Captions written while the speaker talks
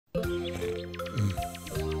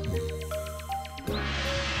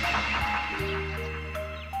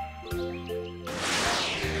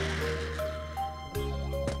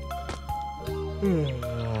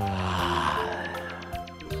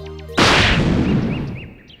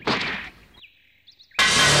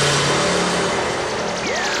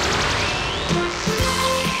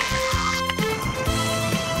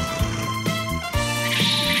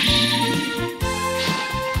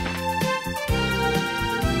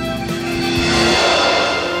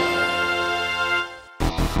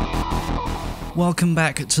Welcome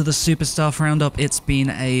back to the Superstar Roundup. It's been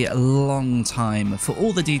a long time. For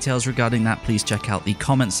all the details regarding that, please check out the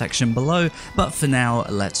comment section below, but for now,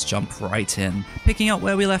 let's jump right in. Picking up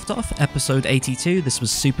where we left off, episode 82, this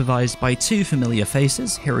was supervised by two familiar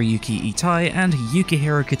faces, Hiroyuki Itai and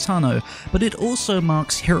Yukihiro Kitano, but it also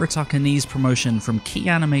marks Hirotaka Nii's promotion from key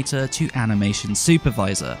animator to animation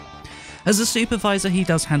supervisor. As a supervisor, he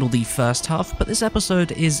does handle the first half, but this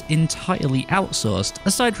episode is entirely outsourced,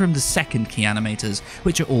 aside from the second key animators,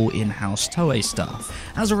 which are all in-house Toei staff.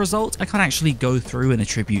 As a result, I can't actually go through and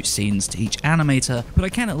attribute scenes to each animator, but I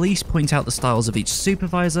can at least point out the styles of each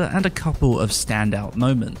supervisor and a couple of standout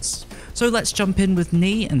moments. So let's jump in with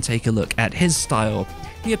Nii and take a look at his style.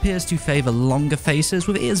 He appears to favour longer faces,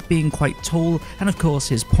 with ears being quite tall, and of course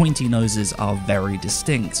his pointy noses are very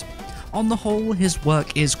distinct. On the whole, his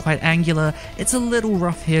work is quite angular. It's a little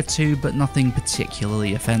rough here too, but nothing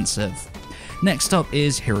particularly offensive. Next up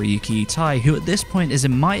is Hiroyuki Itai, who at this point is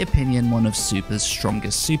in my opinion one of Super's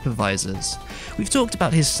strongest supervisors. We've talked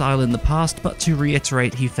about his style in the past, but to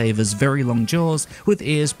reiterate, he favours very long jaws, with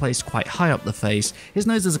ears placed quite high up the face. His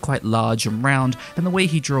noses are quite large and round, and the way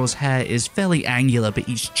he draws hair is fairly angular, but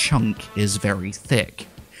each chunk is very thick.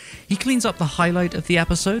 He cleans up the highlight of the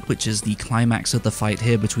episode, which is the climax of the fight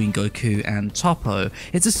here between Goku and Toppo.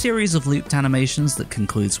 It's a series of looped animations that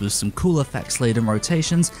concludes with some cool effects-laden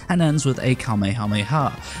rotations and ends with a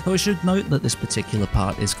Kamehameha, though I should note that this particular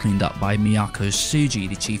part is cleaned up by Miyako Tsuji,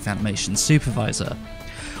 the chief animation supervisor.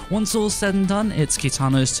 Once all's said and done, it's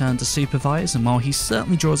Kitano's turn to supervise, and while he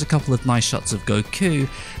certainly draws a couple of nice shots of Goku,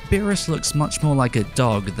 Beerus looks much more like a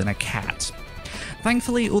dog than a cat.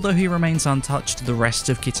 Thankfully, although he remains untouched, the rest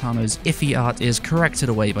of Kitano's iffy art is corrected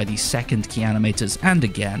away by the second key animators and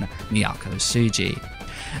again, Miyako Tsuji.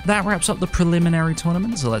 That wraps up the preliminary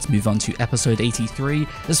tournament, so let's move on to episode 83.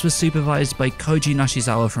 This was supervised by Koji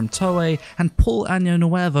Nishizawa from Toei and Paul Año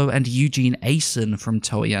Nuevo and Eugene Asen from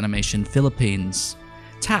Toei Animation Philippines.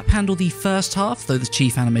 Tap handled the first half, though the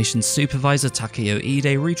chief animation supervisor Takeo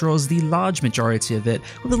Ide redraws the large majority of it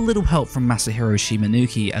with a little help from Masahiro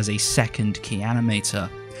Shimanuki as a second key animator.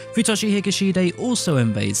 Futoshi Higashide also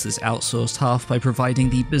invades this outsourced half by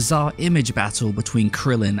providing the bizarre image battle between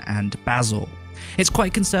Krillin and Basil. It's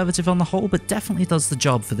quite conservative on the whole, but definitely does the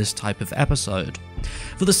job for this type of episode.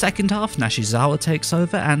 For the second half, Nishizawa takes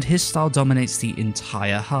over and his style dominates the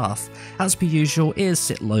entire half. As per usual, ears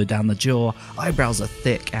sit low down the jaw, eyebrows are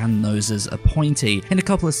thick and noses are pointy. In a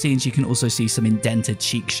couple of scenes you can also see some indented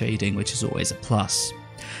cheek shading, which is always a plus.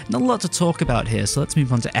 Not a lot to talk about here, so let's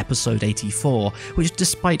move on to episode 84, which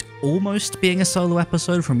despite almost being a solo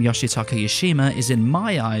episode from Yoshitaka Yashima is in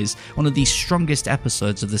my eyes one of the strongest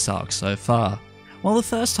episodes of this arc so far. While the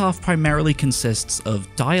first half primarily consists of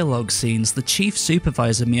dialogue scenes, the chief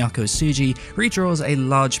supervisor Miyako Tsuji redraws a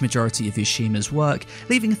large majority of Yashima's work,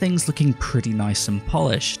 leaving things looking pretty nice and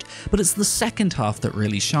polished. But it's the second half that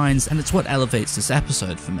really shines, and it's what elevates this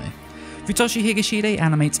episode for me. Futoshi Higashide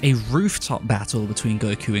animates a rooftop battle between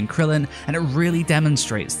Goku and Krillin, and it really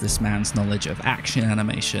demonstrates this man's knowledge of action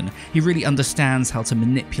animation. He really understands how to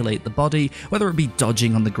manipulate the body, whether it be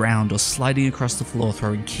dodging on the ground or sliding across the floor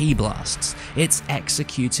throwing ki blasts. It's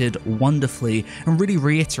executed wonderfully and really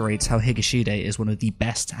reiterates how Higashide is one of the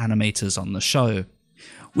best animators on the show.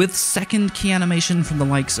 With second key animation from the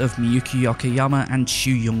likes of Miyuki Yokoyama and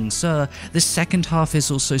Chu Young-seo, this second half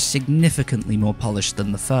is also significantly more polished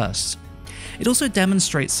than the first. It also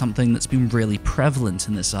demonstrates something that's been really prevalent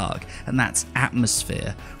in this arc, and that's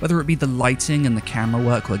atmosphere. Whether it be the lighting and the camera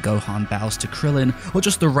work where Gohan bows to Krillin, or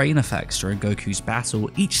just the rain effects during Goku's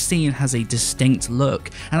battle, each scene has a distinct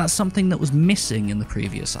look, and that's something that was missing in the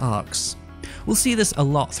previous arcs. We'll see this a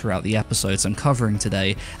lot throughout the episodes I'm covering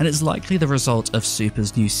today, and it's likely the result of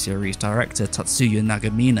Super's new series director Tatsuya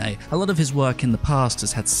Nagamine. A lot of his work in the past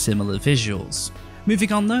has had similar visuals.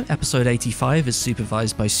 Moving on though, episode 85 is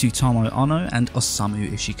supervised by Tsutomu Ono and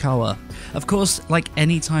Osamu Ishikawa. Of course, like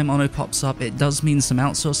any time Ono pops up, it does mean some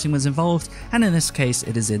outsourcing was involved, and in this case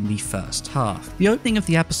it is in the first half. The opening of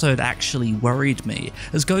the episode actually worried me.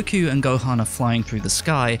 As Goku and Gohan are flying through the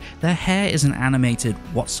sky, their hair isn't animated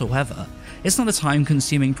whatsoever. It's not a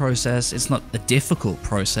time-consuming process, it's not a difficult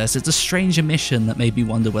process, it's a strange omission that made me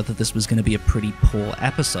wonder whether this was going to be a pretty poor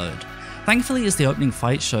episode. Thankfully, as the opening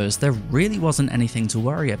fight shows, there really wasn't anything to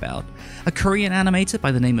worry about. A Korean animator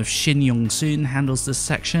by the name of Shin Young-soon handles this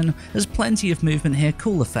section. There's plenty of movement here,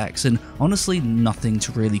 cool effects, and honestly nothing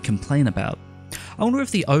to really complain about. I wonder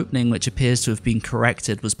if the opening, which appears to have been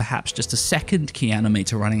corrected, was perhaps just a second key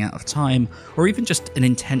animator running out of time, or even just an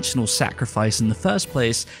intentional sacrifice in the first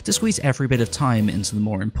place to squeeze every bit of time into the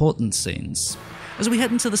more important scenes. As we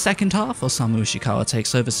head into the second half, Osamu Ishikawa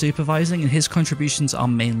takes over supervising, and his contributions are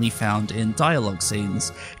mainly found in dialogue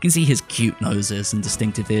scenes. You can see his cute noses and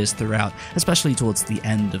distinctive ears throughout, especially towards the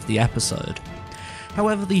end of the episode.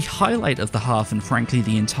 However, the highlight of the half, and frankly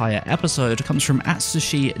the entire episode, comes from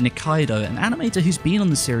Atsushi Nikaido, an animator who's been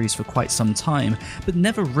on the series for quite some time, but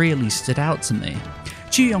never really stood out to me.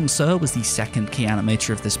 Chu Yong-seo was the second key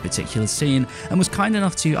animator of this particular scene, and was kind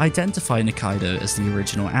enough to identify Nikaido as the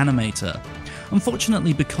original animator.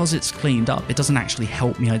 Unfortunately, because it's cleaned up, it doesn't actually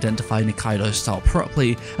help me identify Nikaido's style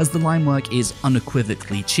properly, as the line work is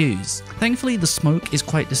unequivocally Chu's. Thankfully, the smoke is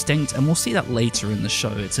quite distinct, and we'll see that later in the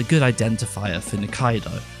show. It's a good identifier for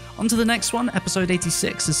Nikaido. On to the next one. Episode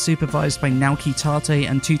 86 is supervised by Naoki Tate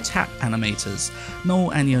and two tap animators,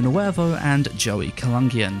 Noel Año Nuevo and Joey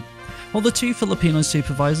Kalungian. While the two Filipino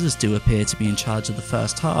supervisors do appear to be in charge of the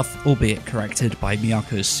first half, albeit corrected by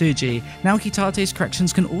Miyako Tsuji, Naoki Tate's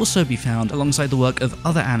corrections can also be found alongside the work of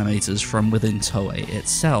other animators from within Toei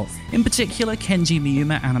itself. In particular, Kenji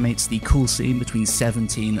Miyuma animates the cool scene between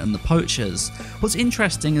 17 and the Poachers. What's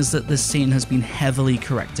interesting is that this scene has been heavily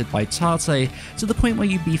corrected by Tate, to the point where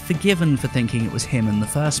you'd be forgiven for thinking it was him in the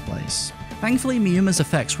first place. Thankfully, Miyuma's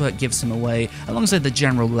effects work gives him away, alongside the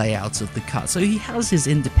general layout of the cut, so he has his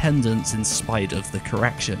independence in spite of the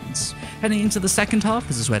corrections. Heading into the second half,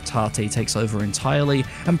 this is where Tate takes over entirely,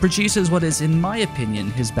 and produces what is, in my opinion,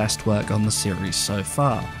 his best work on the series so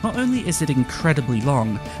far. Not only is it incredibly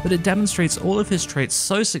long, but it demonstrates all of his traits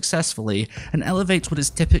so successfully, and elevates what is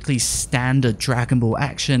typically standard Dragon Ball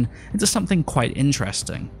action into something quite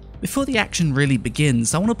interesting. Before the action really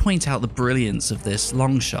begins, I want to point out the brilliance of this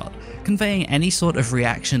long shot. Conveying any sort of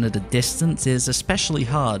reaction at a distance is especially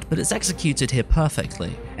hard, but it's executed here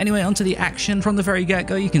perfectly. Anyway, onto the action. From the very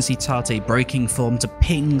get-go, you can see Tate breaking form to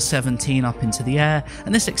ping 17 up into the air,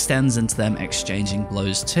 and this extends into them exchanging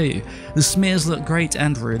blows too. The smears look great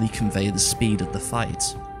and really convey the speed of the fight.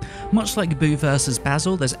 Much like Buu vs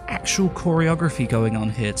Basil, there's actual choreography going on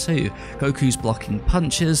here too. Goku's blocking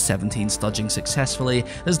punches, 17's dodging successfully.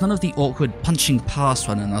 There's none of the awkward punching past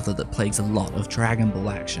one another that plagues a lot of Dragon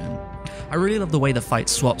Ball action. I really love the way the fight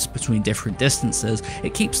swaps between different distances.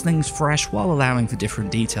 It keeps things fresh while allowing for different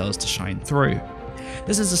details to shine through.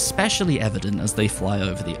 This is especially evident as they fly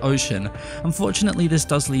over the ocean. Unfortunately, this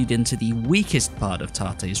does lead into the weakest part of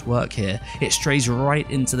Tate's work here. It strays right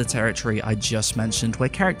into the territory I just mentioned, where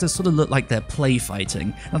characters sort of look like they're play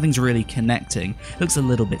fighting. Nothing's really connecting. It looks a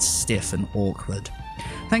little bit stiff and awkward.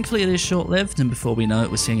 Thankfully, it is short-lived, and before we know it,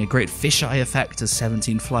 we're seeing a great fisheye effect as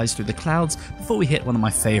 17 flies through the clouds before we hit one of my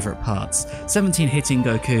favourite parts. 17 hitting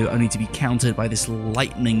Goku only to be countered by this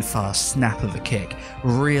lightning-fast snap of a kick.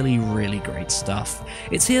 Really, really great stuff.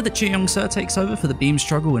 It's here that Chu Yong-seo takes over for the beam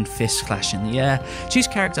struggle and fists clash in the air. Chu's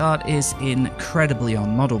character art is incredibly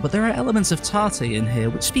on model, but there are elements of Tate in here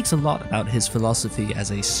which speaks a lot about his philosophy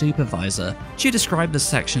as a supervisor. Chu described this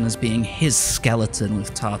section as being his skeleton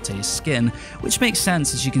with Tate's skin, which makes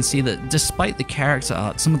sense as you can see that despite the character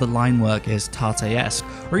art, some of the line work is Tate-esque,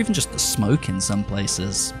 or even just the smoke in some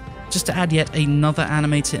places. Just to add yet another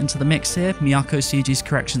animator into the mix here, Miyako Tsuji's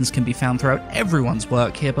corrections can be found throughout everyone's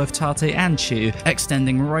work here, both Tate and Chu,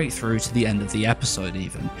 extending right through to the end of the episode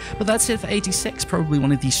even. But that's it for 86, probably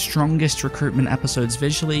one of the strongest recruitment episodes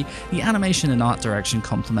visually. The animation and art direction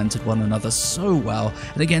complemented one another so well,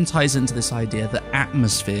 and again ties into this idea that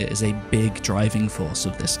atmosphere is a big driving force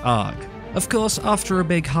of this arc. Of course, after a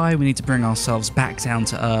big high, we need to bring ourselves back down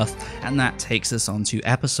to earth, and that takes us on to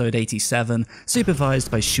episode 87, supervised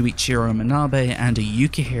by Shuichiro Manabe and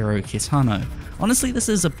Yukihiro Kitano. Honestly, this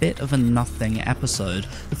is a bit of a nothing episode.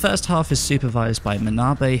 The first half is supervised by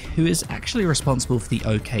Manabe, who is actually responsible for the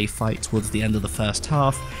OK fight towards the end of the first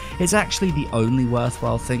half. It's actually the only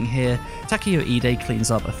worthwhile thing here. Takeo Ide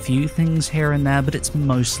cleans up a few things here and there, but it's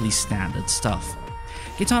mostly standard stuff.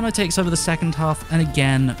 Kitano takes over the second half, and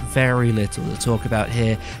again, very little to talk about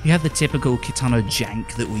here. You have the typical Kitano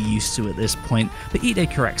jank that we're used to at this point, but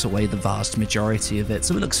Ide corrects away the vast majority of it,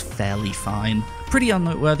 so it looks fairly fine. Pretty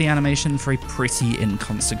unnoteworthy animation for a pretty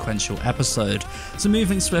inconsequential episode. So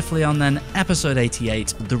moving swiftly on then, episode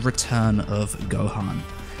 88, The Return of Gohan.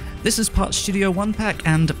 This is part Studio One Pack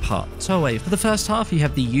and part Toei. For the first half, you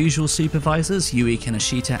have the usual supervisors, Yui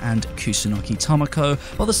Kinoshita and Kusunoki Tomoko,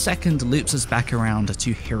 while the second loops us back around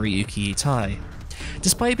to Hiroyuki Itai.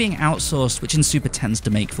 Despite being outsourced, which in Super tends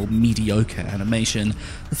to make for mediocre animation,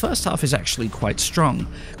 the first half is actually quite strong.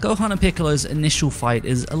 Gohan and Piccolo's initial fight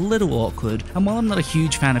is a little awkward, and while I'm not a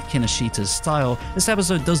huge fan of Kinoshita's style, this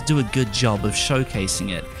episode does do a good job of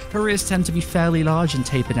showcasing it. Her ears tend to be fairly large and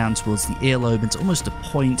taper down towards the earlobe and to almost a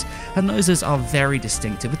point. Her noses are very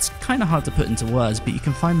distinctive. It's kind of hard to put into words, but you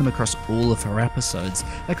can find them across all of her episodes.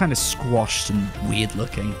 They're kind of squashed and weird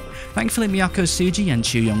looking. Thankfully, Miyako Tsuji and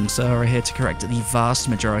Chu Yong-seo are here to correct the vast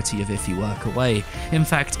majority of if you work away. In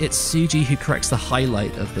fact, it's Tsuji who corrects the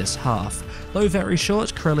highlight of this half. Though very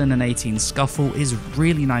short, Krillin and 18's scuffle is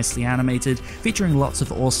really nicely animated, featuring lots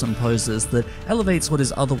of awesome poses that elevates what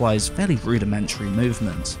is otherwise fairly rudimentary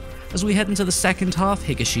movement. As we head into the second half,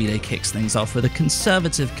 Higashide kicks things off with a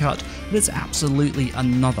conservative cut, but it's absolutely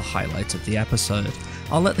another highlight of the episode.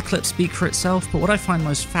 I'll let the clip speak for itself, but what I find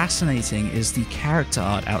most fascinating is the character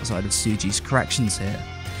art outside of Tsuji's corrections here.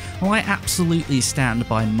 While I absolutely stand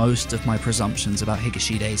by most of my presumptions about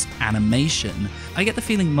Higashide's animation, I get the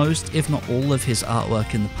feeling most, if not all, of his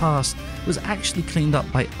artwork in the past was actually cleaned up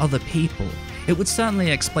by other people. It would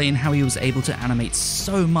certainly explain how he was able to animate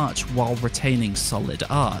so much while retaining solid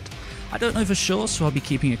art. I don't know for sure, so I'll be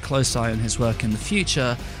keeping a close eye on his work in the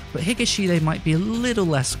future, but Higashide might be a little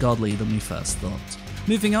less godly than we first thought.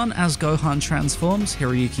 Moving on, as Gohan transforms,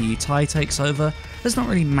 Hiroyuki Itai takes over. There's not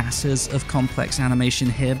really masses of complex animation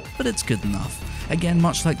here, but it's good enough. Again,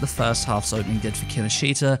 much like the first half's opening did for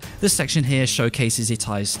Kinoshita, this section here showcases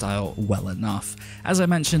Itai's style well enough. As I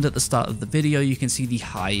mentioned at the start of the video, you can see the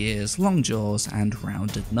high ears, long jaws, and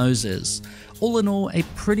rounded noses. All in all, a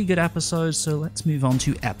pretty good episode, so let's move on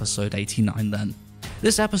to episode 89 then.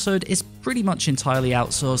 This episode is pretty much entirely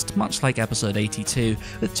outsourced, much like episode 82,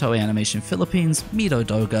 with Toei Animation Philippines, Mido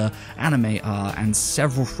Doga, Anime R, and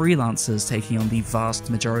several freelancers taking on the vast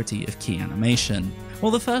majority of key animation.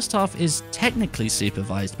 While the first half is technically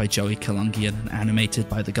supervised by Joey Kalungian and animated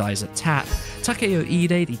by the guys at TAP, Takeo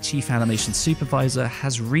Ide, the chief animation supervisor,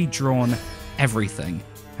 has redrawn everything.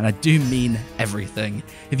 And I do mean everything.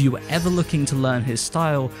 If you were ever looking to learn his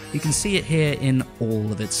style, you can see it here in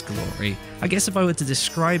all of its glory. I guess if I were to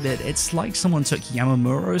describe it, it's like someone took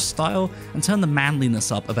Yamamuro's style and turned the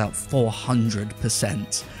manliness up about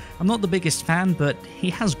 400%. I'm not the biggest fan, but he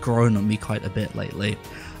has grown on me quite a bit lately.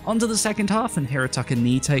 On to the second half, and Hirotaka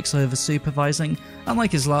Nii takes over supervising.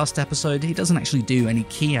 Unlike his last episode, he doesn't actually do any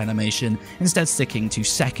key animation, instead sticking to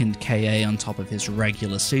second KA on top of his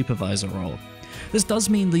regular supervisor role. This does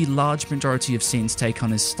mean the large majority of scenes take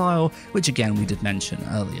on his style, which again we did mention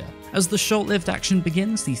earlier. As the short-lived action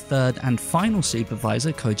begins, the third and final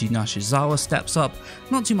supervisor, Koji Nashizawa, steps up.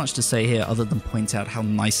 Not too much to say here other than point out how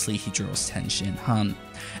nicely he draws Tenshin Han.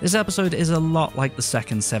 This episode is a lot like the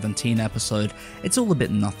second 17 episode. It's all a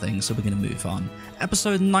bit nothing, so we're going to move on.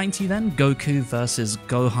 Episode 90 then, Goku vs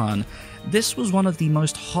Gohan. This was one of the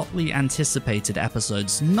most hotly anticipated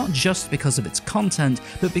episodes, not just because of its content,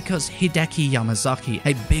 but because Hideki Yamazaki,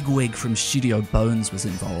 a bigwig from Studio Bones, was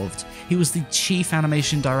involved. He was the chief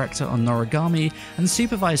animation director on Noragami and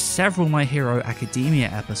supervised several My Hero Academia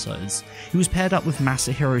episodes. He was paired up with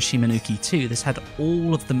Masahiro Shimanuki too. This had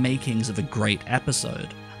all of the makings of a great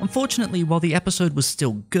episode. Unfortunately, while the episode was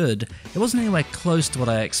still good, it wasn't anywhere close to what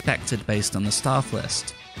I expected based on the staff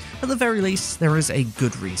list. At the very least, there is a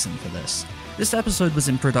good reason for this. This episode was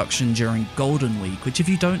in production during Golden Week, which if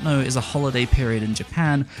you don't know is a holiday period in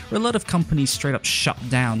Japan where a lot of companies straight up shut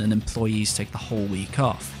down and employees take the whole week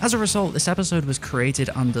off. As a result, this episode was created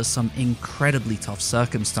under some incredibly tough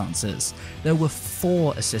circumstances. There were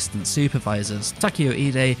 4 assistant supervisors: Takeo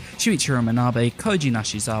Ide, Shuichiro Manabe, Koji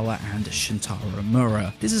Nashizawa, and Shintaro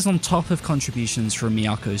Mura. This is on top of contributions from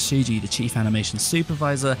Miyako Tsuji, the chief animation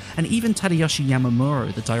supervisor, and even Tadayoshi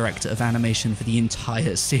Yamamuro, the director of animation for the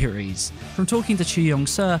entire series. From talking to Chu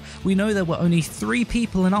Yong-seo, we know there were only 3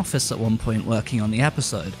 people in office at one point working on the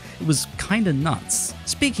episode. It was kinda nuts.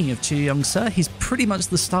 Speaking of Chu Yong-seo, he's pretty much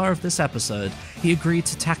the star of this episode. He agreed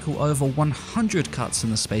to tackle over 100 cuts in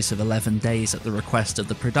the space of 11 days at the request of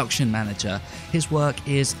the production manager. His work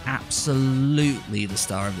is absolutely the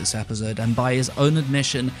star of this episode, and by his own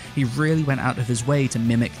admission, he really went out of his way to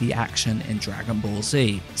mimic the action in Dragon Ball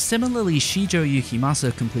Z. Similarly, Shijo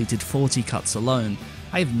Yukimasa completed 40 cuts alone.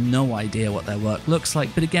 I have no idea what their work looks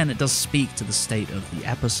like, but again, it does speak to the state of the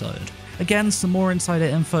episode. Again, some more insider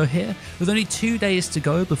info here. With only 2 days to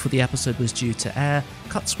go before the episode was due to air,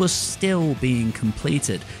 cuts were still being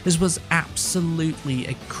completed. This was absolutely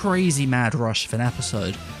a crazy mad rush of an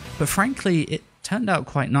episode, but frankly, it turned out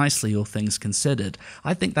quite nicely, all things considered.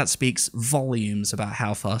 I think that speaks volumes about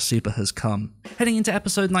how far Super has come. Heading into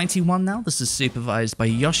episode 91 now, this is supervised by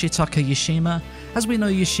Yoshitaka Yashima. As we know,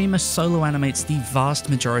 Yashima solo animates the vast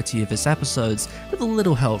majority of his episodes, with a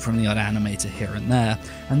little help from the odd animator here and there,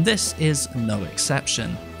 and this is no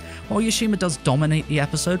exception. While Yashima does dominate the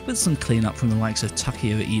episode with some cleanup from the likes of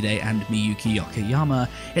Takeo Ide and Miyuki Yokoyama,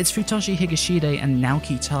 it's Futoshi Higashide and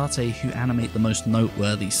Naoki Tate who animate the most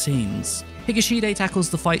noteworthy scenes. Higashide tackles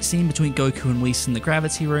the fight scene between Goku and Whis in the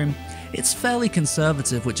Gravity Room. It's fairly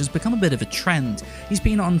conservative, which has become a bit of a trend. He's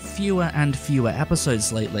been on fewer and fewer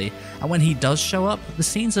episodes lately, and when he does show up, the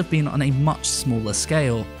scenes have been on a much smaller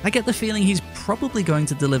scale. I get the feeling he's probably going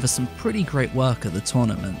to deliver some pretty great work at the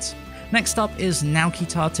tournament. Next up is Naoki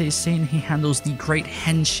Tate's scene. He handles the Great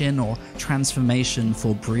Henshin or transformation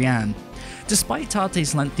for Brienne. Despite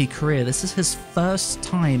Tate's lengthy career, this is his first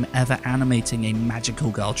time ever animating a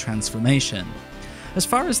magical girl transformation. As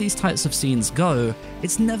far as these types of scenes go,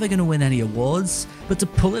 it's never going to win any awards, but to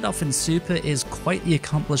pull it off in Super is quite the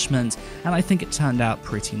accomplishment, and I think it turned out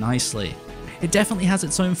pretty nicely. It definitely has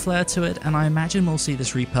its own flair to it, and I imagine we'll see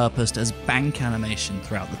this repurposed as bank animation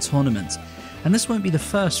throughout the tournament. And this won't be the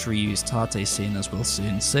first reused Tate scene, as we'll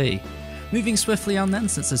soon see. Moving swiftly on then,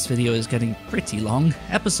 since this video is getting pretty long,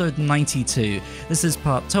 episode 92. This is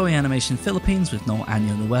part Toei Animation Philippines with No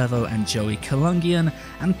Año Nuevo and Joey Kalungian,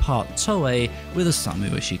 and part Toei with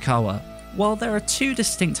Osamu Ishikawa. While there are two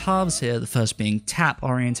distinct halves here, the first being tap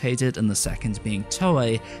orientated and the second being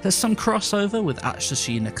Toei, there's some crossover with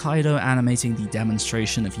Atsushi Nakaido animating the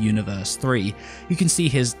demonstration of Universe 3. You can see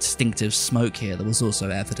his distinctive smoke here that was also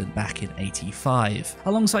evident back in '85.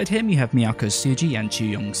 Alongside him you have Miyako Tsuji and Chu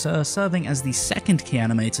Yong-seo serving as the second key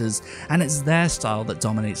animators, and it's their style that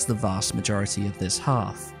dominates the vast majority of this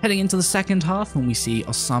half. Heading into the second half, when we see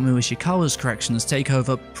Osamu Ishikawa's corrections take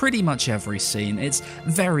over pretty much every scene, it's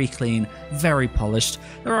very clean, very polished.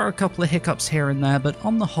 There are a couple of hiccups here and there, but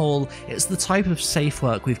on the whole, it's the type of safe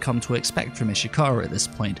work we've come to expect from Ishikawa at this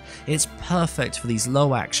point. It's perfect for these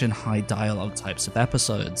low action, high dialogue types of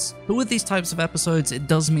episodes. But with these types of episodes, it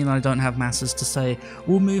does mean I don't have masses to say.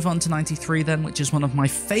 We'll move on to 93 then, which is one of my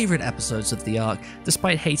favourite episodes of the arc,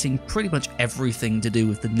 despite hating pretty much everything to do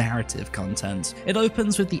with the narrative content. It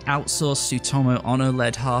opens with the outsourced Tsutomu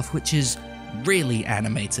Ono-led half, which is really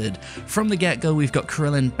animated. From the get-go we've got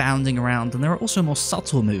Krillin bounding around, and there are also more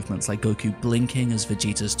subtle movements like Goku blinking as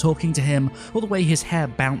Vegeta's talking to him, or the way his hair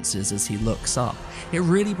bounces as he looks up. It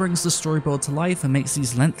really brings the storyboard to life and makes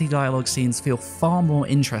these lengthy dialogue scenes feel far more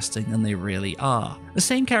interesting than they really are. The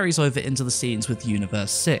same carries over into the scenes with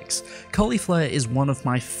Universe 6. Cauliflower is one of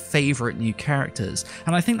my favourite new characters,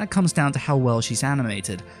 and I think that comes down to how well she's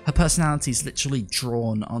animated. Her personality's literally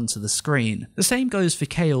drawn onto the screen. The same goes for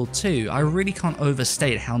Kale too. I really can't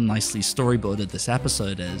overstate how nicely storyboarded this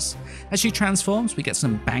episode is. As she transforms, we get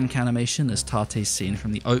some bank animation as Tate's scene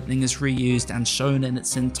from the opening is reused and shown in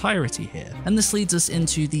its entirety here. And this leads us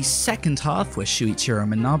into the second half, where Shuichiro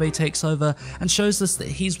Minabe takes over and shows us that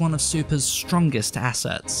he's one of Super's strongest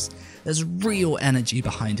assets. There's real energy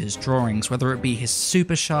behind his drawings, whether it be his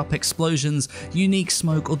super sharp explosions, unique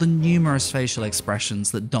smoke, or the numerous facial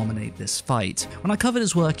expressions that dominate this fight. When I covered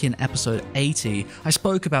his work in episode 80, I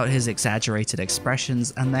spoke about his exaggerated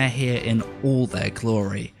expressions, and they're here in all their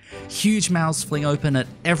glory. Huge mouths fling open at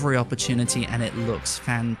every opportunity, and it looks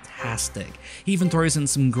fantastic. He even throws in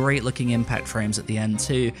some great looking impact frames at the end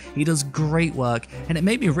too. He does great work, and it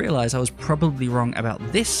made me realise I was probably wrong about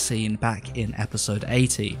this scene back in episode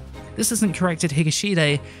 80. This isn't corrected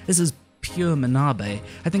Higashide, this is pure Minabe.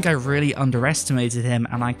 I think I really underestimated him,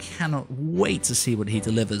 and I cannot wait to see what he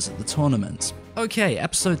delivers at the tournament. Okay,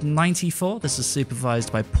 episode 94, this is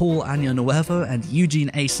supervised by Paul Año Nuevo and Eugene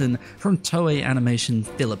Asen from Toei Animation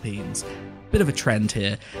Philippines. Bit of a trend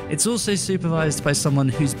here. It's also supervised by someone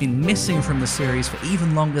who's been missing from the series for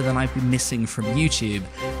even longer than I've been missing from YouTube.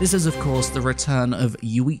 This is of course the return of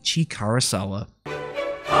Yuichi Karasawa.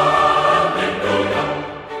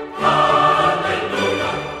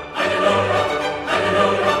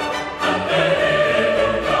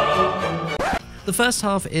 The first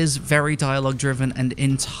half is very dialogue driven and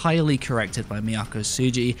entirely corrected by Miyako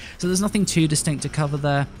Tsuji, so there's nothing too distinct to cover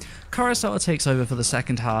there. Karasawa takes over for the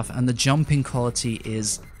second half, and the jumping quality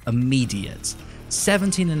is immediate.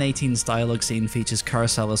 17 and 18's dialogue scene features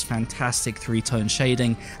Kurosawa's fantastic three-tone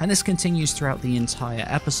shading, and this continues throughout the entire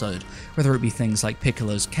episode, whether it be things like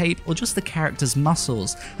Piccolo's cape or just the character's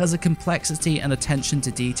muscles. There's a complexity and attention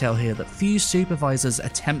to detail here that few supervisors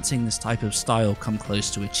attempting this type of style come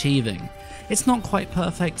close to achieving. It's not quite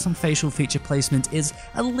perfect, some facial feature placement is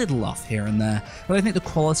a little off here and there, but I think the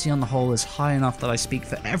quality on the whole is high enough that I speak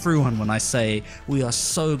for everyone when I say, we are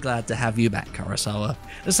so glad to have you back, Kurosawa.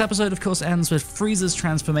 This episode of course ends with Frieza's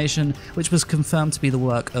transformation, which was confirmed to be the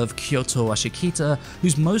work of Kyoto Ashikita,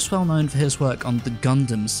 who's most well known for his work on the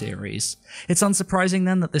Gundam series. It's unsurprising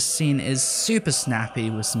then that this scene is super snappy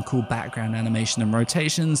with some cool background animation and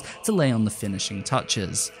rotations to lay on the finishing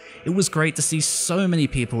touches. It was great to see so many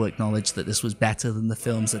people acknowledge that this was better than the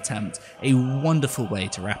film's attempt, a wonderful way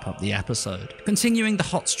to wrap up the episode. Continuing the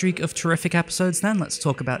hot streak of terrific episodes then, let's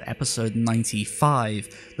talk about episode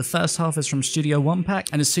 95. The first half is from Studio One Pack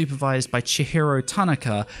and is supervised by Chihiro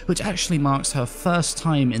Tanaka, which actually marks her first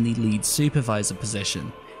time in the lead supervisor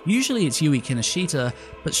position. Usually it's Yui Kinoshita,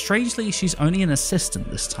 but strangely she's only an assistant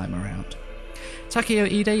this time around. Takeo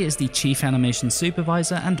Ide is the chief animation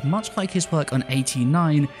supervisor, and much like his work on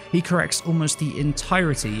 89, he corrects almost the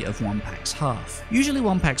entirety of One Pack's half. Usually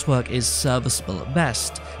One Pack's work is serviceable at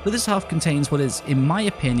best, but this half contains what is, in my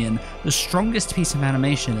opinion, the strongest piece of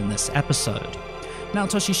animation in this episode.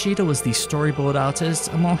 Naotoshi Shida was the storyboard artist,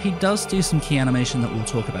 and while he does do some key animation that we'll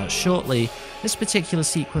talk about shortly, this particular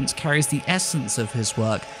sequence carries the essence of his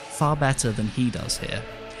work far better than he does here.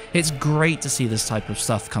 It's great to see this type of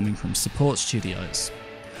stuff coming from support studios.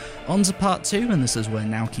 On to part 2, and this is where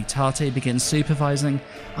Naoki Tate begins supervising.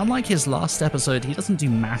 Unlike his last episode, he doesn't do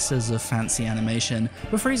masses of fancy animation,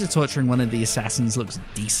 but Frieza torturing one of the assassins looks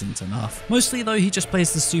decent enough. Mostly though, he just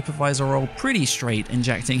plays the supervisor role pretty straight,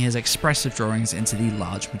 injecting his expressive drawings into the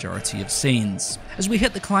large majority of scenes. As we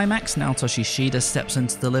hit the climax, Naotoshi Shida steps in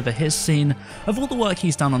to deliver his scene. Of all the work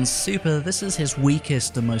he's done on Super, this is his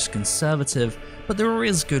weakest and most conservative, but there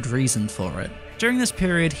is good reason for it. During this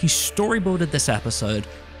period, he storyboarded this episode,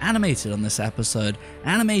 animated on this episode,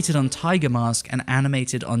 animated on Tiger Mask, and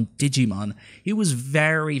animated on Digimon. He was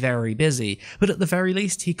very busy, but at the very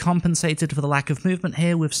least he compensated for the lack of movement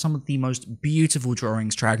here with some of the most beautiful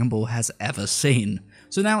drawings Dragon Ball has ever seen.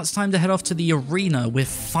 So now it's time to head off to the arena. We're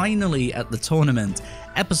finally at the tournament.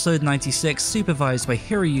 Episode 96, supervised by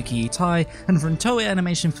Hiroyuki Itai, and from Toei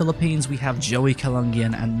Animation Philippines we have Joey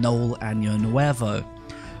Kalungian and Noel Año Nuevo.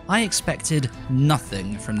 I expected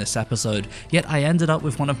nothing from this episode, yet I ended up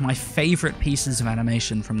with one of my favourite pieces of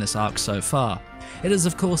animation from this arc so far. It is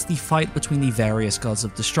of course the fight between the various gods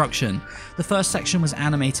of destruction. The first section was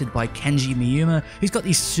animated by Kenji Miyuma, who's got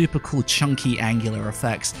these super cool chunky angular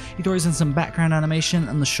effects. He throws in some background animation,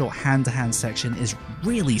 and the short hand-to-hand section is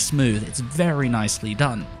really smooth. It's very nicely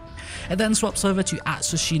done. It then swaps over to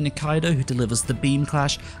Atsushi Nikaido, who delivers the beam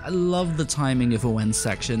clash. I love the timing of Owen's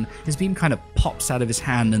section. His beam kind of pops out of his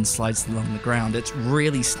hand and slides along the ground. It's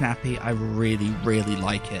really snappy. I really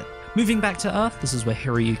like it. Moving back to Earth, this is where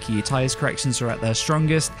Hiroyuki Itai's corrections are at their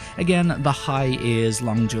strongest. Again, the high ears,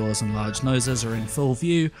 long jaws, and large noses are in full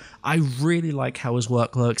view. I really like how his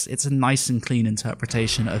work looks. It's a nice and clean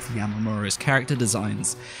interpretation of Yamamura's character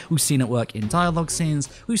designs. We've seen it work in dialogue scenes,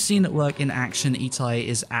 we've seen it work in action. Itai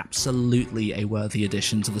is absolutely a worthy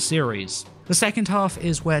addition to the series. The second half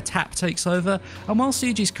is where Tap takes over, and while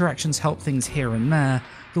Suji's corrections help things here and there,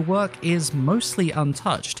 the work is mostly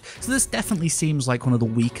untouched, so this definitely seems like one of the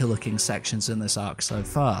weaker looking sections in this arc so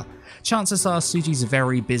far. Chances are Suji's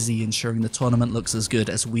very busy ensuring the tournament looks as good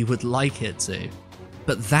as we would like it to.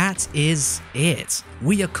 But that is it.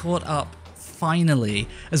 We are caught up. Finally.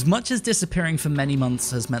 As much as disappearing for many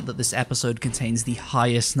months has meant that this episode contains the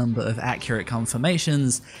highest number of accurate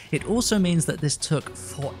confirmations, it also means that this took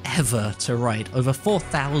forever to write. Over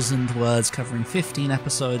 4,000 words covering 15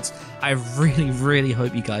 episodes. I really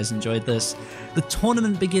hope you guys enjoyed this. The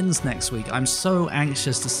tournament begins next week. I'm so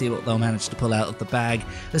anxious to see what they'll manage to pull out of the bag.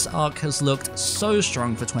 This arc has looked so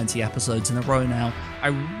strong for 20 episodes in a row now. I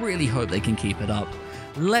really hope they can keep it up.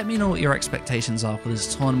 Let me know what your expectations are for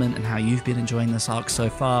this tournament and how you've been enjoying this arc so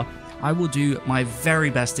far. I will do my very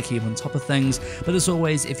best to keep on top of things, but as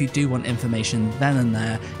always, if you do want information then and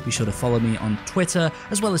there, be sure to follow me on Twitter,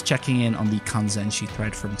 as well as checking in on the Kanzenshi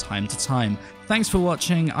thread from time to time. Thanks for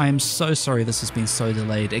watching. I am so sorry this has been so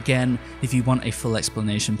delayed. Again, if you want a full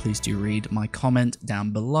explanation, please do read my comment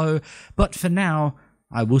down below, but for now,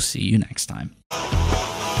 I will see you next time.